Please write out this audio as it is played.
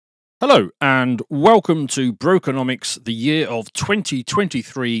Hello, and welcome to Brokenomics, the year of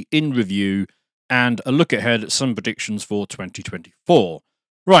 2023 in review, and a look ahead at some predictions for 2024.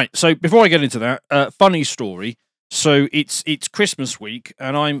 Right, so before I get into that, funny story. So it's Christmas week,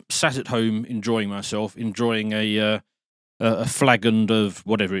 and I'm sat at home enjoying myself, enjoying a flagon of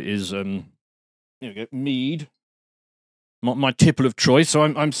whatever it is. Here we go, mead, my tipple of choice. So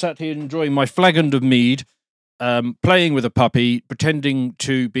I'm sat here enjoying my flagon of mead. Playing with a puppy, pretending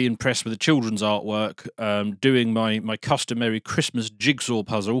to be impressed with the children's artwork, doing my customary Christmas jigsaw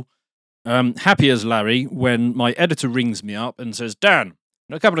puzzle. Happy as Larry when my editor rings me up and says, "Dan,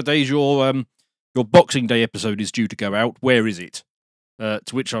 in a couple of days your Boxing Day episode is due to go out. Where is it?" To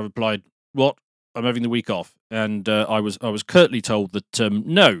which I replied, "What? I'm having the week off." And I was curtly told that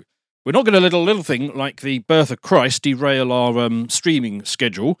no, we're not going to let a little thing like the birth of Christ derail our streaming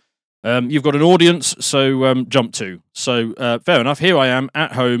schedule. You've got an audience, so jump to. So fair enough. Here I am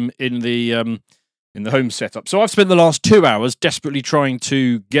at home in the home setup. So I've spent the last 2 hours desperately trying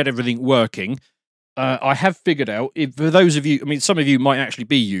to get everything working. I have figured out, for those of you, I mean, some of you might actually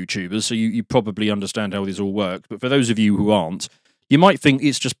be YouTubers, so you probably understand how this all works. But for those of you who aren't, you might think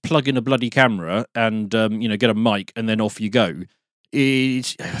it's just plug in a bloody camera and get a mic and then off you go.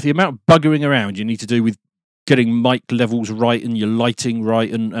 It's the amount of buggering around you need to do with getting mic levels right and your lighting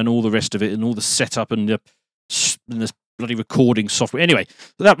right and all the rest of it and all the setup and the bloody recording software. Anyway,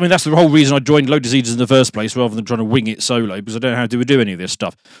 that's the whole reason I joined Lotus Eaters in the first place rather than trying to wing it solo, because I don't know how to do any of this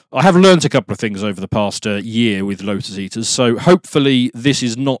stuff. I have learnt a couple of things over the past year with Lotus Eaters, so hopefully this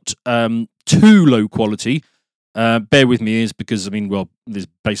is not too low quality. Bear with me, is because, this is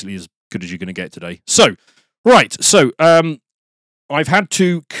basically as good as you're going to get today. So, right, I've had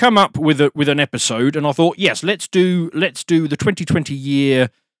to come up with an episode, and I thought, yes, let's do the 2020 year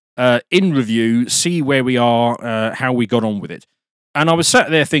in review, see where we are, how we got on with it. And I was sat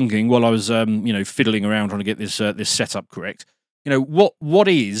there thinking while I was fiddling around trying to get this setup correct. What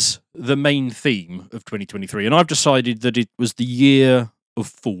is the main theme of 2023? And I've decided that it was the year of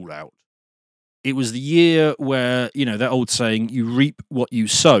fallout. It was the year where, that old saying, you reap what you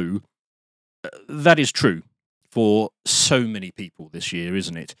sow. That is true for so many people this year,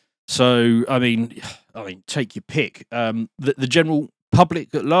 isn't it? So, I mean, take your pick. The general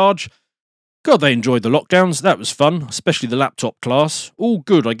public at large, God, they enjoyed the lockdowns. That was fun, especially the laptop class. All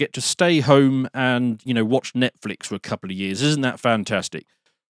good. I get to stay home and, watch Netflix for a couple of years. Isn't that fantastic?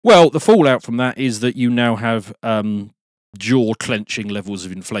 Well, the fallout from that is that you now have jaw-clenching levels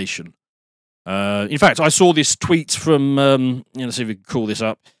of inflation. In fact, I saw this tweet from, let's see if we can call this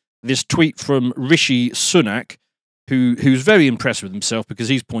up, this tweet from Rishi Sunak, who's very impressed with himself because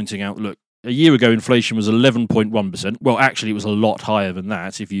he's pointing out, look, a year ago inflation was 11.1%. Well, actually, it was a lot higher than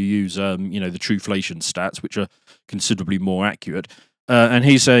that if you use, the Trueflation stats, which are considerably more accurate. And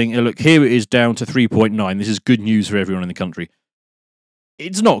he's saying, look, here it is down to 3.9. This is good news for everyone in the country.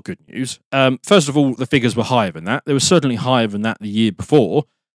 It's not good news. First of all, the figures were higher than that. They were certainly higher than that the year before.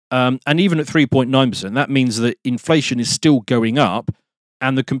 And even at 3.9%, that means that inflation is still going up.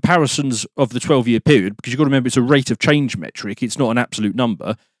 And the comparisons of the 12-year period, because you've got to remember it's a rate of change metric, it's not an absolute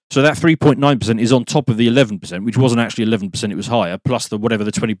number. So that 3.9% is on top of the 11%, which wasn't actually 11%, it was higher, plus the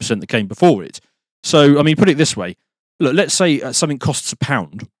 20% that came before it. So, put it this way. Look, let's say something costs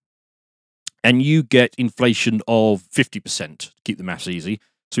 £1, and you get inflation of 50%, to keep the maths easy.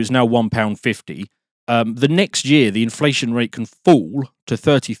 So it's now £1.50. The next year, the inflation rate can fall to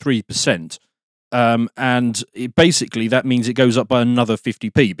 33%. And basically that means it goes up by another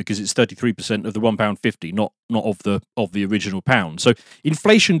 50p because it's 33% of the £1.50, not of the original pound. So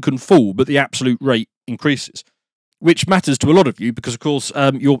inflation can fall, but the absolute rate increases, which matters to a lot of you because, of course,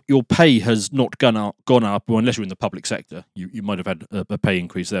 your pay has not gone up. Well, unless you're in the public sector, you might have had a pay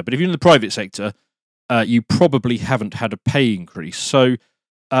increase there. But if you're in the private sector, you probably haven't had a pay increase. So,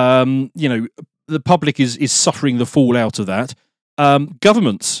 the public is suffering the fallout of that.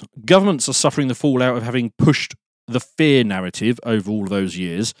 Governments are suffering the fallout of having pushed the fear narrative over all of those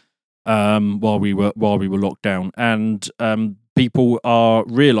years while we were locked down, and people are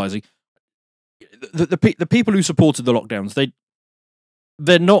realizing the people who supported the lockdowns,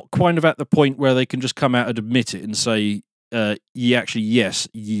 they're not kind of at the point where they can just come out and admit it and say, yes,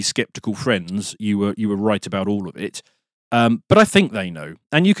 ye skeptical friends, you were right about all of it. But I think they know,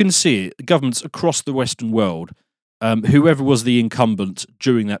 and you can see it. Governments across the Western world. Whoever was the incumbent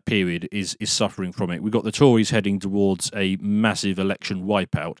during that period is suffering from it. We've got the Tories heading towards a massive election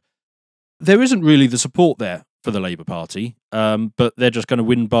wipeout. There isn't really the support there for the Labour Party, but they're just going to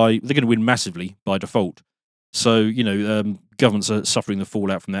win massively by default. So, governments are suffering the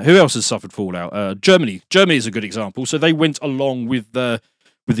fallout from that. Who else has suffered fallout? Germany. Germany is a good example. So they went along with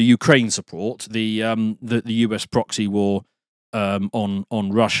with the Ukraine support, the US proxy war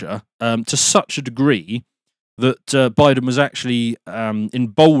on Russia, to such a degree that Biden was actually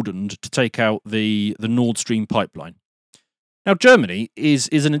emboldened to take out the Nord Stream pipeline. Now, Germany is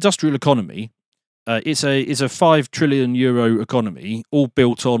an industrial economy. It's a €5 trillion economy, all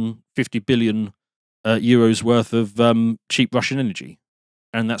built on 50 billion euros worth of cheap Russian energy,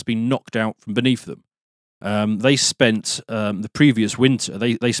 and that's been knocked out from beneath them. They spent the previous winter.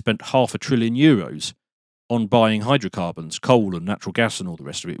 They spent €500 billion on buying hydrocarbons, coal and natural gas, and all the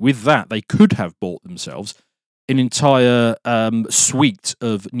rest of it. With that, they could have bought themselves an entire suite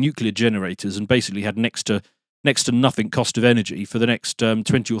of nuclear generators and basically had next to nothing cost of energy for the next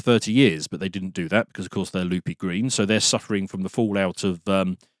 20 or 30 years. But they didn't do that because, of course, they're loopy green. So they're suffering from the fallout of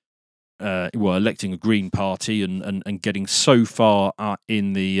electing a Green Party and getting so far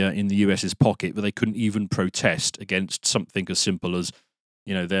in the US's pocket that they couldn't even protest against something as simple as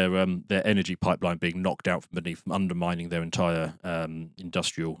their energy pipeline being knocked out from beneath them, undermining their entire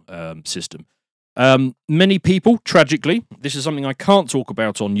industrial system. Many people, tragically, this is something I can't talk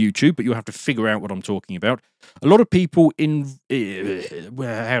about on YouTube, but you'll have to figure out what I'm talking about. A lot of people how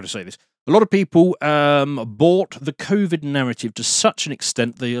to say this? A lot of people bought the COVID narrative to such an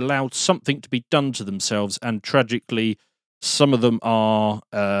extent they allowed something to be done to themselves, and tragically, some of them are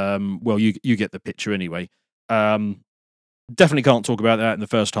you get the picture anyway. Definitely can't talk about that in the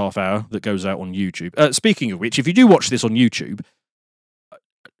first half hour that goes out on YouTube. Speaking of which, if you do watch this on YouTube,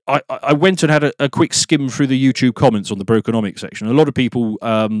 I went and had a quick skim through the YouTube comments on the Brokenomics section. A lot of people,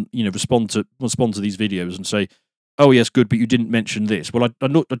 respond to these videos and say, "Oh yes, good, but you didn't mention this." Well, I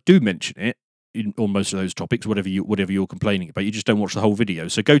do mention it on most of those topics. Whatever you're complaining about, you just don't watch the whole video.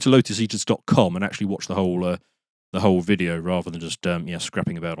 So go to lotuseaters.com and actually watch the whole video rather than just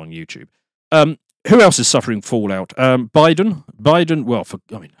scrapping about on YouTube. Who else is suffering fallout? Biden. Well,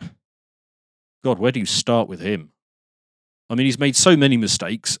 God, where do you start with him? I mean, he's made so many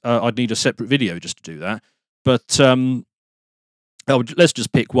mistakes. I'd need a separate video just to do that. But let's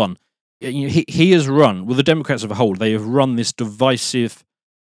just pick one. He has run, well, the Democrats as a whole, they have run this divisive,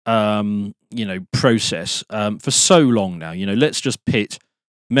 process for so long now. Let's just pit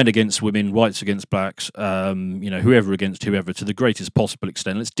men against women, whites against blacks, whoever against whoever to the greatest possible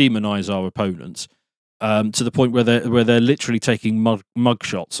extent. Let's demonize our opponents to the point where they're literally taking mug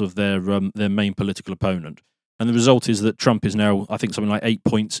shots of their main political opponent. And the result is that Trump is now, I think, something like 8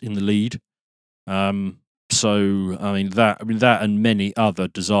 points in the lead. So that and many other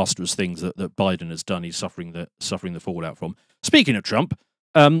disastrous things that Biden has done, he's suffering the fallout from. Speaking of Trump,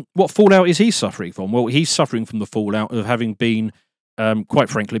 what fallout is he suffering from? Well, he's suffering from the fallout of having been, quite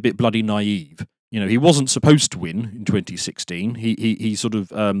frankly, a bit bloody naive. He wasn't supposed to win in 2016. He sort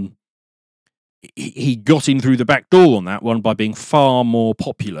of he got in through the back door on that one by being far more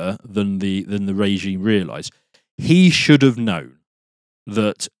popular than the regime realised. He should have known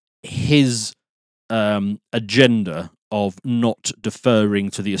that his agenda of not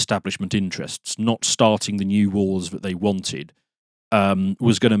deferring to the establishment interests, not starting the new wars that they wanted,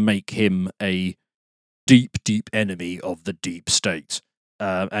 was going to make him a deep, deep enemy of the deep state.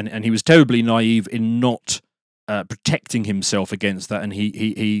 And he was terribly naive in not protecting himself against that, and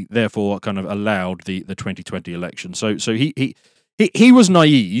he therefore kind of allowed the 2020 election. So he was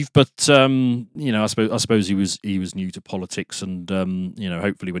naive, but I suppose he was new to politics, and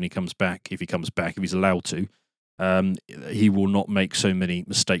hopefully when he comes back, if he's allowed to, he will not make so many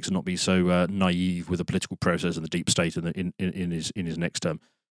mistakes and not be so naive with the political process and the deep state in his next term.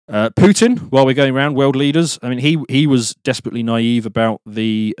 Putin, while we're going around world leaders, I mean, he was desperately naive about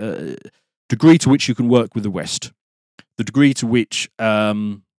the degree to which you can work with the West, the degree to which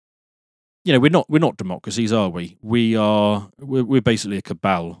we're not democracies, are we? We're basically a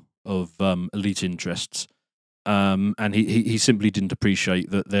cabal of elite interests, and he simply didn't appreciate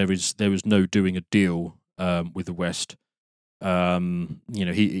that there is no doing a deal with the West.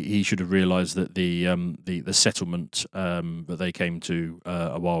 He should have realised that the settlement that they came to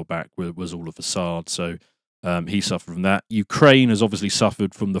a while back was all a facade. So he suffered from that. Ukraine has obviously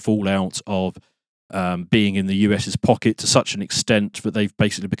suffered from the fallout of being in the US's pocket to such an extent that they've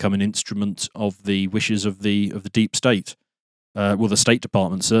basically become an instrument of the wishes of the deep state, the State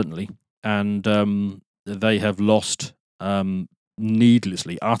Department certainly, and they have lost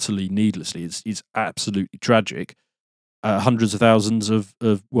needlessly, utterly needlessly. It's absolutely tragic. Hundreds of thousands of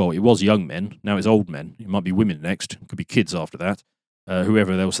it was young men, now it's old men. It might be women next, it could be kids after that.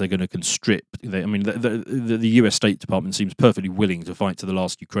 Whoever else they're going to constrict. The US State Department seems perfectly willing to fight to the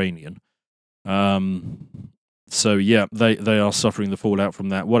last Ukrainian. So yeah, they are suffering the fallout from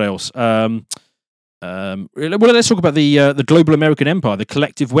that. What else? well, let's talk about the global American empire, the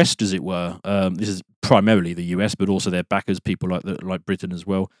collective West, as it were. This is primarily the US, but also their backers, people like Britain as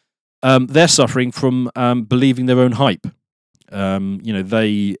well. They're suffering from believing their own hype.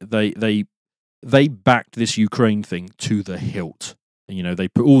 They backed this Ukraine thing to the hilt. They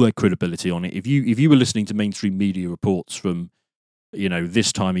put all their credibility on it. If you were listening to mainstream media reports from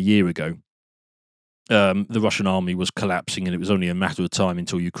this time a year ago, the Russian army was collapsing, and it was only a matter of time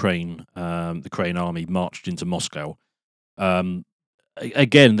until the Ukraine army marched into Moscow.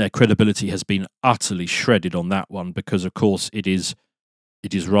 Again, their credibility has been utterly shredded on that one, because, of course, it is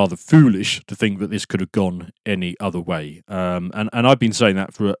rather foolish to think that this could have gone any other way. And I've been saying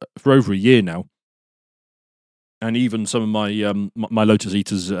that for over a year now. And even some of my Lotus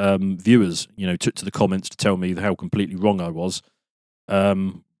Eaters viewers, took to the comments to tell me how completely wrong I was. I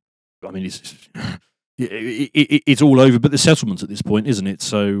mean, it's all over, but the settlement at this point, isn't it?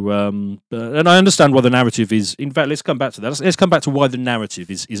 So, and I understand why the narrative is. In fact, let's come back to that. Let's come back to why the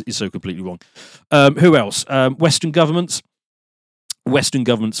narrative is so completely wrong. Who else? Western governments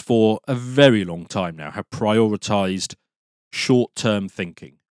for a very long time now have prioritised short-term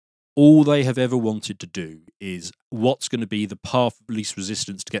thinking. All they have ever wanted to do is, what's going to be the path of least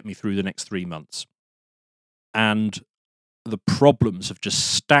resistance to get me through the next 3 months? And the problems have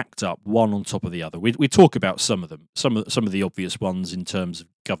just stacked up one on top of the other. We talk about some of them, some of the obvious ones in terms of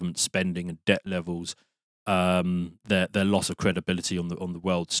government spending and debt levels, their loss of credibility on the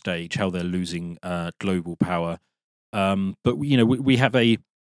world stage, how they're losing global power. But we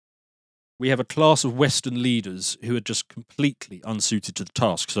have a class of Western leaders who are just completely unsuited to the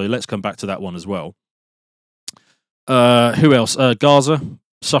task. So let's come back to that one as well. Who else? Gaza,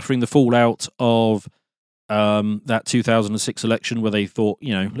 suffering the fallout of that 2006 election, where they thought,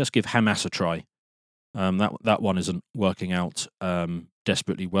 let's give Hamas a try. That one isn't working out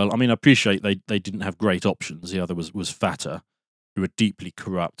desperately well. I mean, I appreciate they didn't have great options. The other was Fatah, who are deeply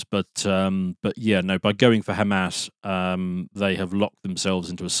corrupt. But yeah, no, by going for Hamas, they have locked themselves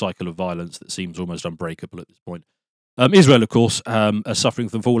into a cycle of violence that seems almost unbreakable at this point. Israel, of course, are suffering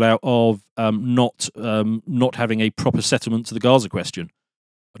from the fallout of not having a proper settlement to the Gaza question.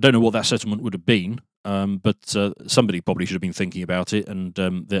 I don't know what that settlement would have been, but somebody probably should have been thinking about it, and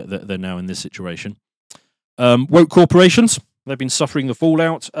they're now in this situation. Woke corporations, they've been suffering the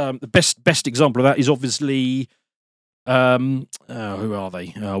fallout. The best example of that is obviously... who are they?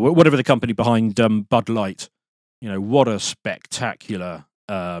 Whatever the company behind Bud Light. What a spectacular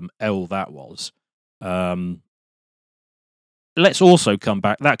L that was. Let's also come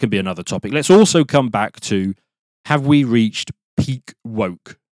back. That can be another topic. Let's also come back to, have we reached peak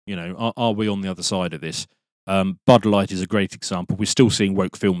woke? Are we on the other side of this? Bud Light is a great example. We're still seeing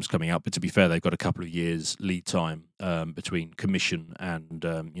woke films coming up, but to be fair, they've got a couple of years lead time between commission and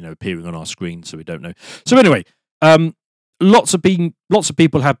appearing on our screen, so we don't know. So anyway. Lots of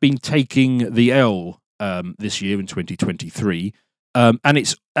people have been taking the L this year in 2023, and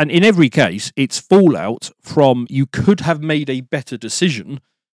in every case it's fallout from, you could have made a better decision,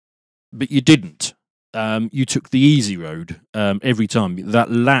 but you didn't. You took the easy road every time.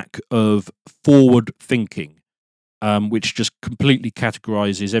 That lack of forward thinking, which just completely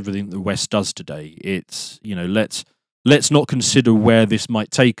categorizes everything the West does today. It's let's not consider where this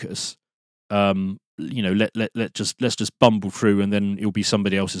might take us. Let's just bumble through, and then it'll be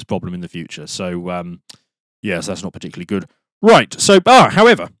somebody else's problem in the future. So, yes, that's not particularly good. Right. So,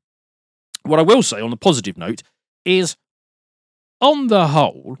 however, what I will say on a positive note is, on the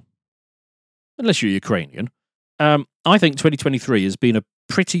whole, unless you're Ukrainian, I think 2023 has been a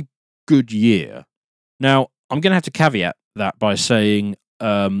pretty good year. Now, I'm going to have to caveat that by saying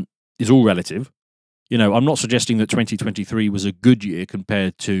it's all relative. I'm not suggesting that 2023 was a good year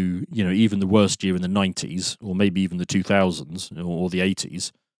compared to, even the worst year in the 90s, or maybe even the 2000s or the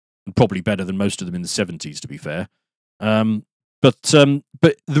 80s, and probably better than most of them in the 70s, to be fair. But the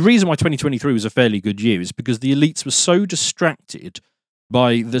reason why 2023 was a fairly good year is because the elites were so distracted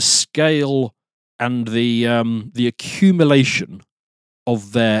by the scale and the accumulation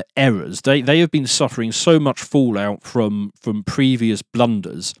of their errors. They have been suffering so much fallout from previous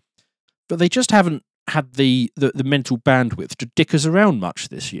blunders, but they just haven't had the mental bandwidth to dick us around much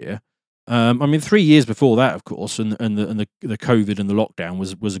this year. 3 years before that, of course, and the COVID and the lockdown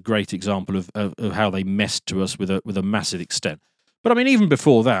was a great example of how they messed to us with a massive extent. But even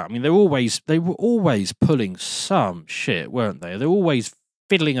before that, they were always pulling some shit, weren't they? They were always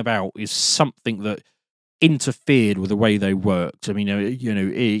fiddling about with something that interfered with the way they worked.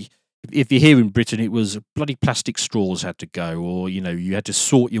 If you're here in Britain, it was bloody plastic straws had to go, or you had to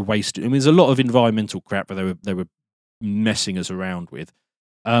sort your waste. There's a lot of environmental crap that they were messing us around with.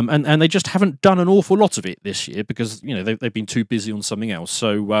 And they just haven't done an awful lot of it this year because they've been too busy on something else.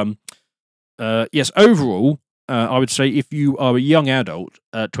 So yes, overall, I would say if you are a young adult,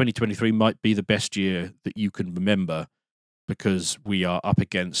 2023 might be the best year that you can remember because we are up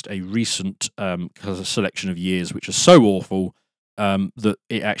against a recent selection of years which are so awful that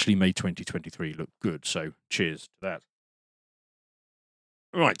it actually made 2023 look good. So cheers to that.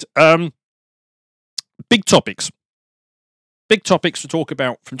 Right. Big topics. Big topics to talk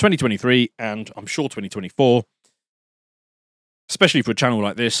about from 2023 and I'm sure 2024, especially for a channel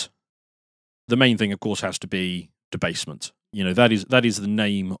like this. The main thing, of course, has to be debasement. That is the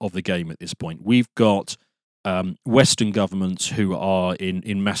name of the game at this point. We've got Western governments who are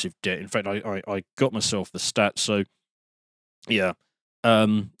in massive debt. In fact, I got myself the stats. So, yeah,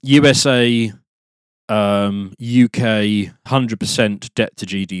 USA, UK, 100% debt to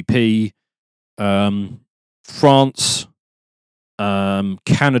GDP. France,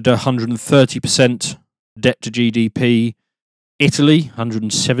 Canada, 130% debt to GDP. Italy,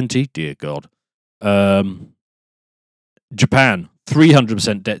 170. Dear God. Japan,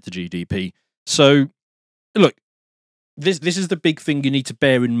 300% debt to GDP. So, look, this is the big thing you need to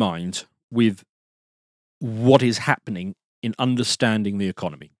bear in mind with what is happening in understanding the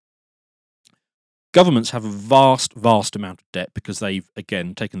economy. Governments have a vast, vast amount of debt because they've,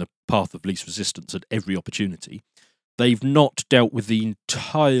 again, taken the path of least resistance at every opportunity. They've not dealt with the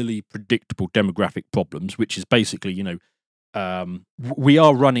entirely predictable demographic problems, which is basically, we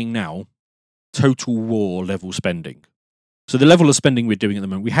are running now total war level spending. So the level of spending we're doing at the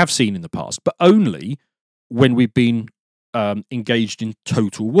moment, we have seen in the past, but only when we've been engaged in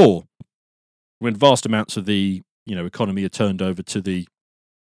total war, when vast amounts of the economy are turned over to the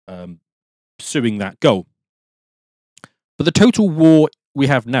pursuing that goal. But the total war we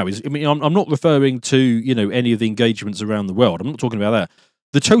have now is, I'm not referring to any of the engagements around the world. I'm not talking about that.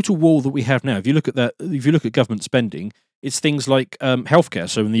 The total war that we have now, if you look at government spending, it's things like healthcare.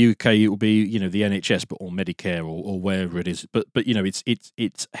 So in the UK, it will be the NHS, or Medicare, or wherever it is. But it's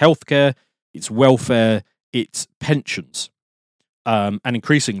healthcare, it's welfare, it's pensions, and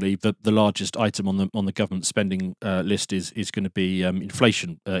increasingly the largest item on the government spending list is going to be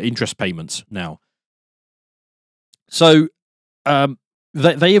inflation, interest payments now. So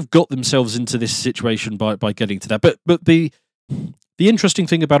they have got themselves into this situation by getting to that. But the interesting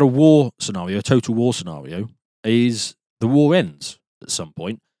thing about a war scenario, a total war scenario, is the war ends at some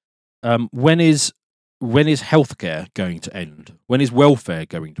point. When is healthcare going to end? When is welfare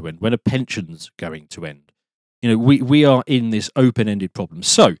going to end? When are pensions going to end? We are in this open-ended problem.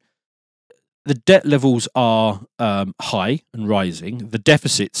 So the debt levels are high and rising. The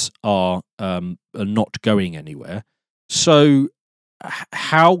deficits are not going anywhere. So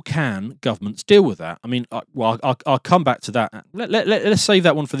how can governments deal with that? I mean, I'll come back to that. Let's save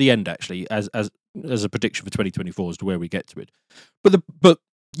that one for the end, actually, as a prediction for 2024 as to where we get to it. But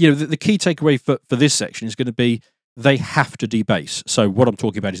the key takeaway for this section is going to be they have to debase. So what I'm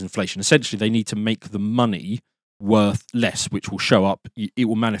talking about is inflation. Essentially, they need to make the money worth less, which will show up. It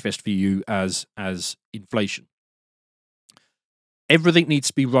will manifest for you as inflation. Everything needs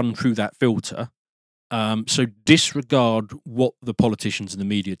to be run through that filter. So disregard what the politicians and the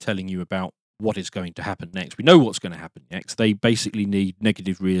media are telling you about what is going to happen next. We know what's going to happen next. They basically need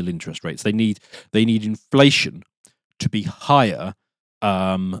negative real interest rates. They need inflation to be higher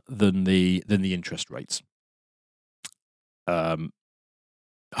than the interest rates.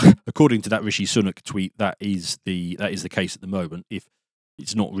 According to that Rishi Sunak tweet, that is the case at the moment. If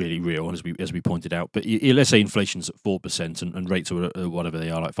it's not really real, as we pointed out, but let's say inflation's at 4% and rates are whatever they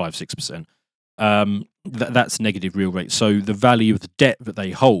are, like 5-6%. That's negative real rates. So the value of the debt that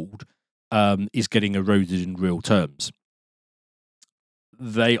they hold is getting eroded in real terms.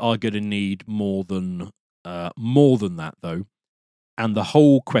 They are going to need more than that, though. And the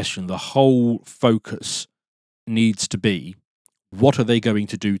whole question, the whole focus needs to be, what are they going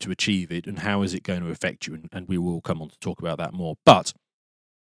to do to achieve it, and how is it going to affect you? And we will come on to talk about that more. But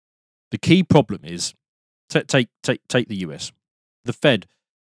the key problem is, take the US, the Fed.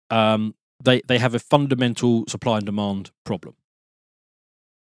 They have a fundamental supply and demand problem.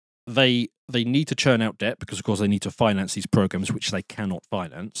 They need to churn out debt because, of course, they need to finance these programs which they cannot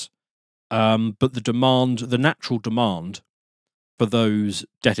finance. But the natural demand for those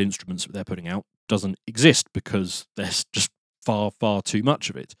debt instruments that they're putting out doesn't exist because there's just far, far too much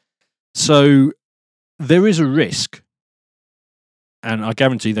of it. So there is a risk, and I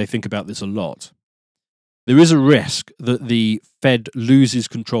guarantee they think about this a lot. There is a risk that the Fed loses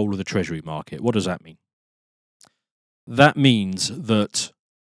control of the Treasury market. What does that mean? That means that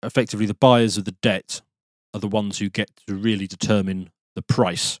effectively the buyers of the debt are the ones who get to really determine the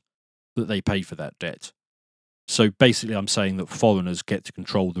price that they pay for that debt. So basically, I'm saying that foreigners get to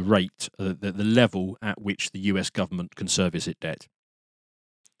control the rate, the level at which the US government can service its debt.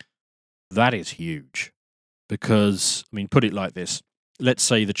 That is huge because, I mean, put it like this. Let's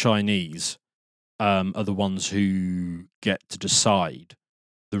say the Chinese are the ones who get to decide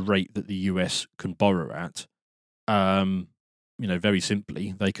the rate that the US can borrow at. Very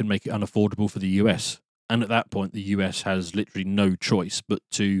simply, they can make it unaffordable for the US. And at that point, the US has literally no choice but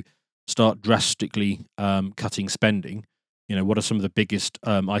to start drastically cutting spending. What are some of the biggest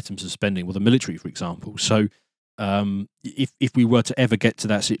items of spending? Well, the military, for example. So if we were to ever get to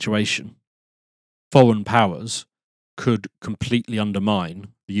that situation, foreign powers could completely undermine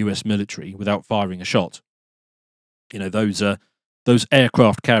the US military without firing a shot. Those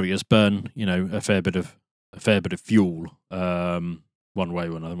aircraft carriers burn, a fair bit of fuel, one way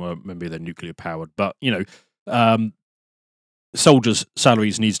or another. Well, maybe they're nuclear powered, but soldiers'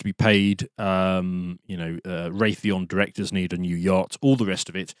 salaries needs to be paid. Raytheon directors need a new yacht. All the rest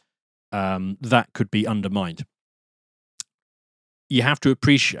of it, that could be undermined. You have to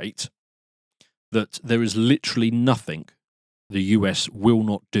appreciate that there is literally nothing the US will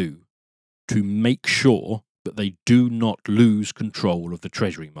not do to make sure that they do not lose control of the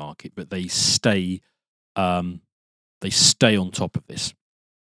treasury market, but they stay on top of this.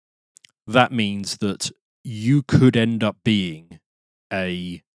 That means that you could end up being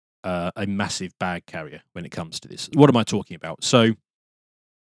a massive bag carrier when it comes to this. What am I talking about? So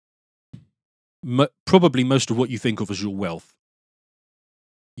probably most of what you think of as your wealth,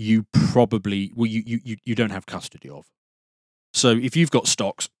 you probably you don't have custody of. So if you've got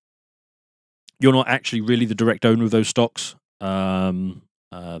stocks, you're not actually really the direct owner of those stocks.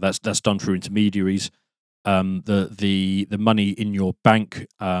 That's done through intermediaries. The money in your bank,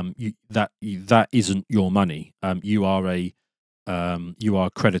 that isn't your money. You are a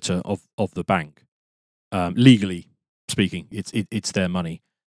creditor of the bank. Legally speaking, it's their money.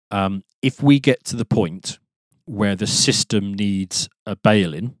 If we get to the point where the system needs a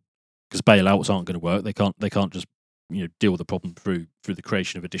bail-in, because bailouts aren't going to work, they can't just deal with the problem through the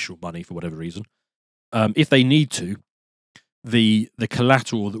creation of additional money for whatever reason. If they need to, the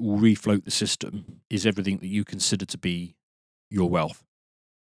collateral that will refloat the system is everything that you consider to be your wealth.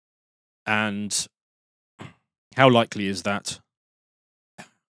 And how likely is that?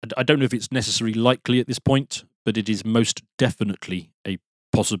 I don't know if it's necessarily likely at this point, but it is most definitely a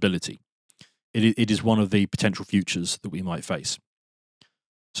possibility. It is one of the potential futures that we might face.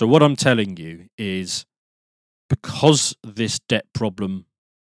 So what I'm telling you is, because this debt problem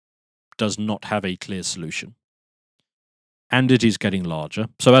does not have a clear solution, and it is getting larger.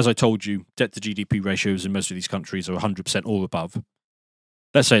 So as I told you, debt to GDP ratios in most of these countries are 100% or above.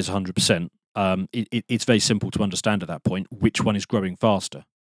 Let's say it's 100%. It's very simple to understand at that point which one is growing faster.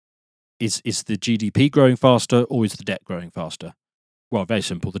 Is the GDP growing faster, or is the debt growing faster? Well, very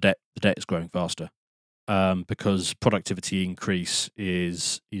simple. The debt is growing faster because productivity increase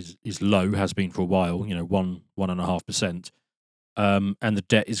is low, has been for a while. 1.5%, and the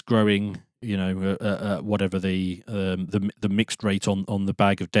debt is growing. Whatever the mixed rate on the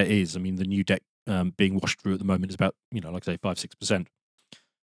bag of debt is. I mean, the new debt being washed through at the moment is about, like I say, 5-6%.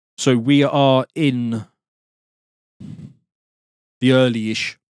 So we are in the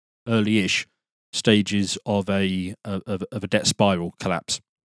early-ish stages of a debt spiral collapse.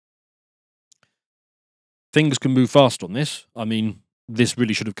 Things can move fast on this. I mean, this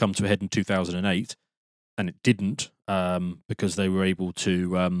really should have come to a head in 2008, and it didn't, because they were able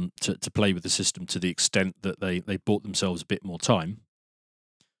to play with the system to the extent that they bought themselves a bit more time.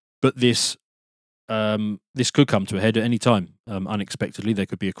 But this could come to a head at any time. Unexpectedly, there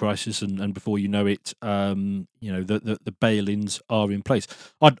could be a crisis, and before you know it, the bail-ins are in place.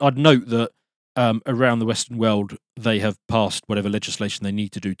 I'd note that around the Western world, they have passed whatever legislation they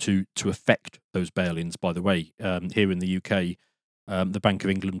need to do to affect those bail-ins. By the way, here in the UK, the Bank of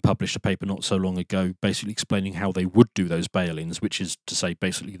England published a paper not so long ago, basically explaining how they would do those bail-ins, which is to say,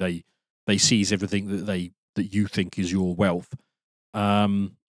 basically they seize everything that you think is your wealth.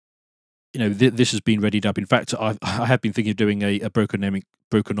 This has been readied up. In fact, I have been thinking of doing a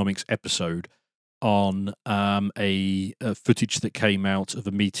Brokenomics episode on a footage that came out of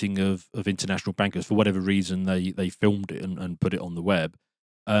a meeting of international bankers. For whatever reason, they filmed it and put it on the web,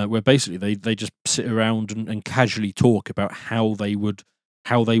 where basically they just sit around and casually talk about how they would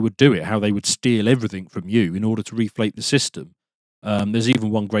do it, how they would steal everything from you in order to reflate the system. There's even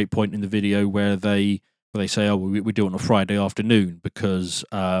one great point in the video where they say, "Oh, we do it on a Friday afternoon because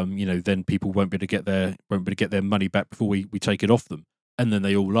then people won't be able to get their money back before we take it off them," and then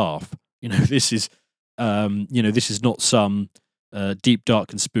they all laugh. This is not some deep dark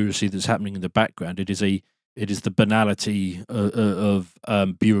conspiracy that's happening in the background. It is the banality of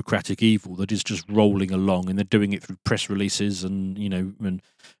bureaucratic evil that is just rolling along, and they're doing it through press releases and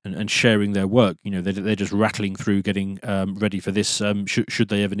and sharing their work. They're just rattling through, getting ready for this. Should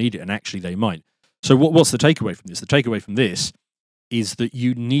they ever need it, and actually they might. So what's the takeaway from this? The takeaway from this is that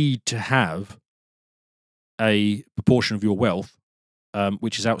you need to have a proportion of your wealth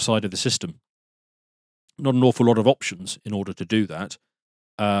which is outside of the system. Not an awful lot of options in order to do that.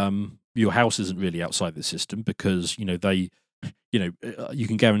 Your house isn't really outside the system because you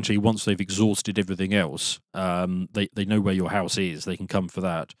can guarantee once they've exhausted everything else, they know where your house is. They can come for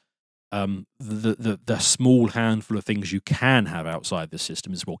that. The small handful of things you can have outside the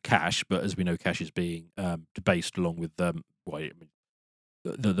system is cash, but as we know, cash is being debased along with the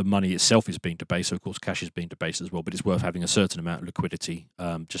money itself is being debased. So of course, cash is being debased as well. But it's worth having a certain amount of liquidity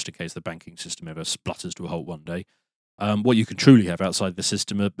just in case the banking system ever splutters to a halt one day. What you can truly have outside the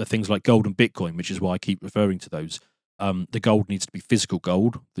system are things like gold and Bitcoin, which is why I keep referring to those. The gold needs to be physical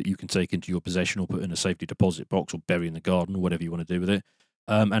gold that you can take into your possession or put in a safety deposit box or bury in the garden or whatever you want to do with it.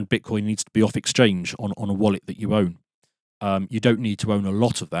 And Bitcoin needs to be off exchange on a wallet that you own. You don't need to own a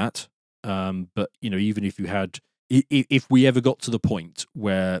lot of that, but even if you had, if we ever got to the point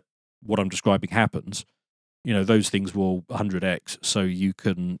where what I'm describing happens, those things will 100x. So you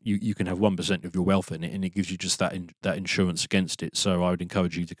can have 1% of your wealth in it, and it gives you just that insurance against it. So I would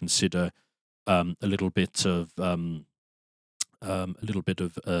encourage you to consider a little bit of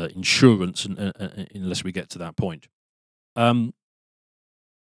insurance, unless we get to that point.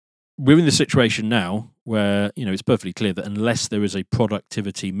 We're in the situation now where it's perfectly clear that unless there is a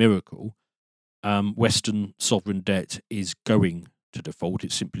productivity miracle, Western sovereign debt is going to default.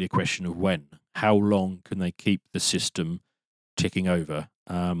 It's simply a question of when. How long can they keep the system ticking over?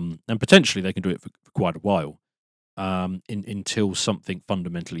 And potentially they can do it for quite a while, until something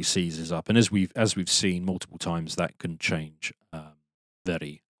fundamentally seizes up. And as we've seen multiple times, that can change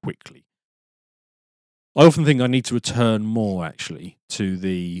very quickly. I often think I need to return more, actually, to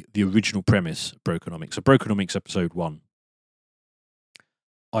the original premise of Brokenomics. So Brokenomics episode 1,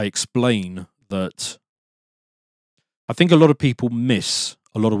 I explain that I think a lot of people miss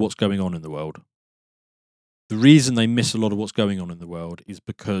a lot of what's going on in the world. The reason they miss a lot of what's going on in the world is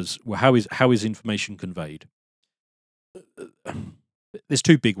because, how is information conveyed? There's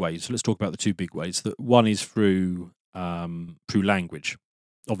two big ways. So let's talk about the two big ways. That one is through language.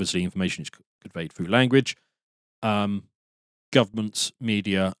 Obviously, information is conveyed through language. Governments,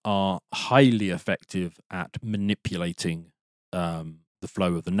 media are highly effective at manipulating the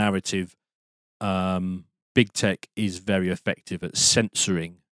flow of the narrative. Big tech is very effective at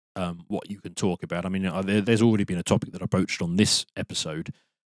censoring what you can talk about. I mean, there's already been a topic that I broached on this episode,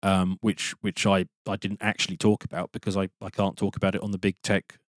 which I didn't actually talk about because I can't talk about it on the big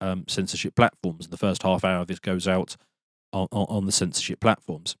tech censorship platforms. The first half hour of this goes out on the censorship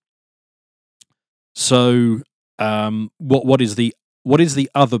platforms. So, what is the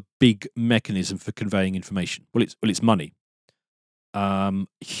other big mechanism for conveying information? Well, it's money.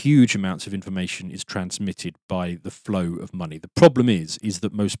 Huge amounts of information is transmitted by the flow of money. The problem is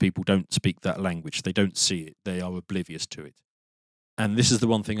that most people don't speak that language. They don't see it. They are oblivious to it. And this is the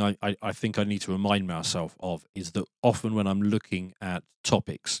one thing I think I need to remind myself of, is that often when I'm looking at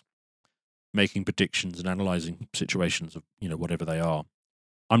topics, making predictions and analysing situations of whatever they are,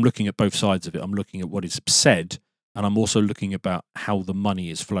 I'm looking at both sides of it. I'm looking at what is said, and I'm also looking about how the money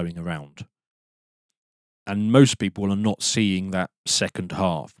is flowing around. And most people are not seeing that second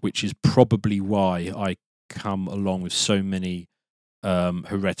half, which is probably why I come along with so many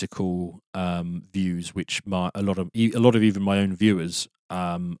heretical views, which a lot of even my own viewers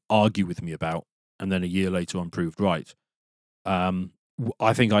argue with me about, and then a year later I'm proved right.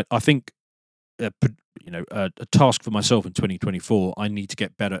 I think a task for myself in 2024, I need to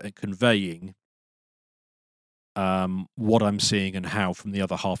get better at conveying what I'm seeing and how from the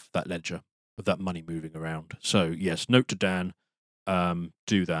other half of that ledger, of that money moving around. So yes, note to Dan,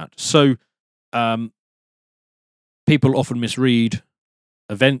 do that. So people often misread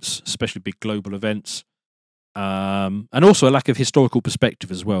events, especially big global events, and also a lack of historical perspective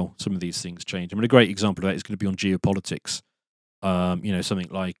as well. Some of these things change. I mean, a great example of that is going to be on geopolitics. Something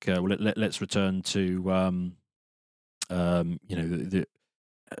like let's return to the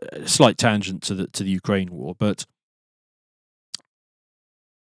slight tangent to the Ukraine war, but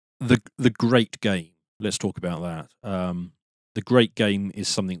the Great Game. Let's talk about that. The Great Game is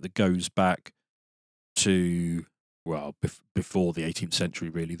something that goes back to before the 18th century.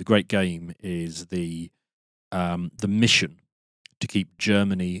 Really, the Great Game is the mission to keep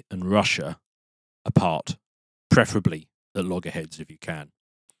Germany and Russia apart, preferably at loggerheads if you can.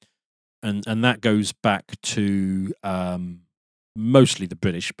 And that goes back to mostly the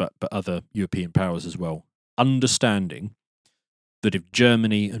British, but other European powers as well, understanding that if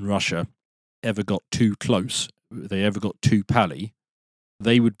Germany and Russia ever got too close, they ever got too pally,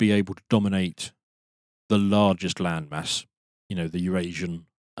 they would be able to dominate the largest landmass, the Eurasian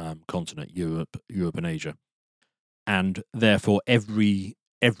continent, Europe and Asia. And therefore, every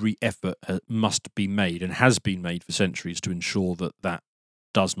effort must be made and has been made for centuries to ensure that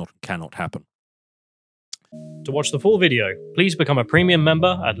does not and cannot happen. To watch the full video, please become a premium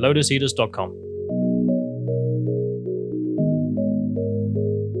member at lotuseaters.com.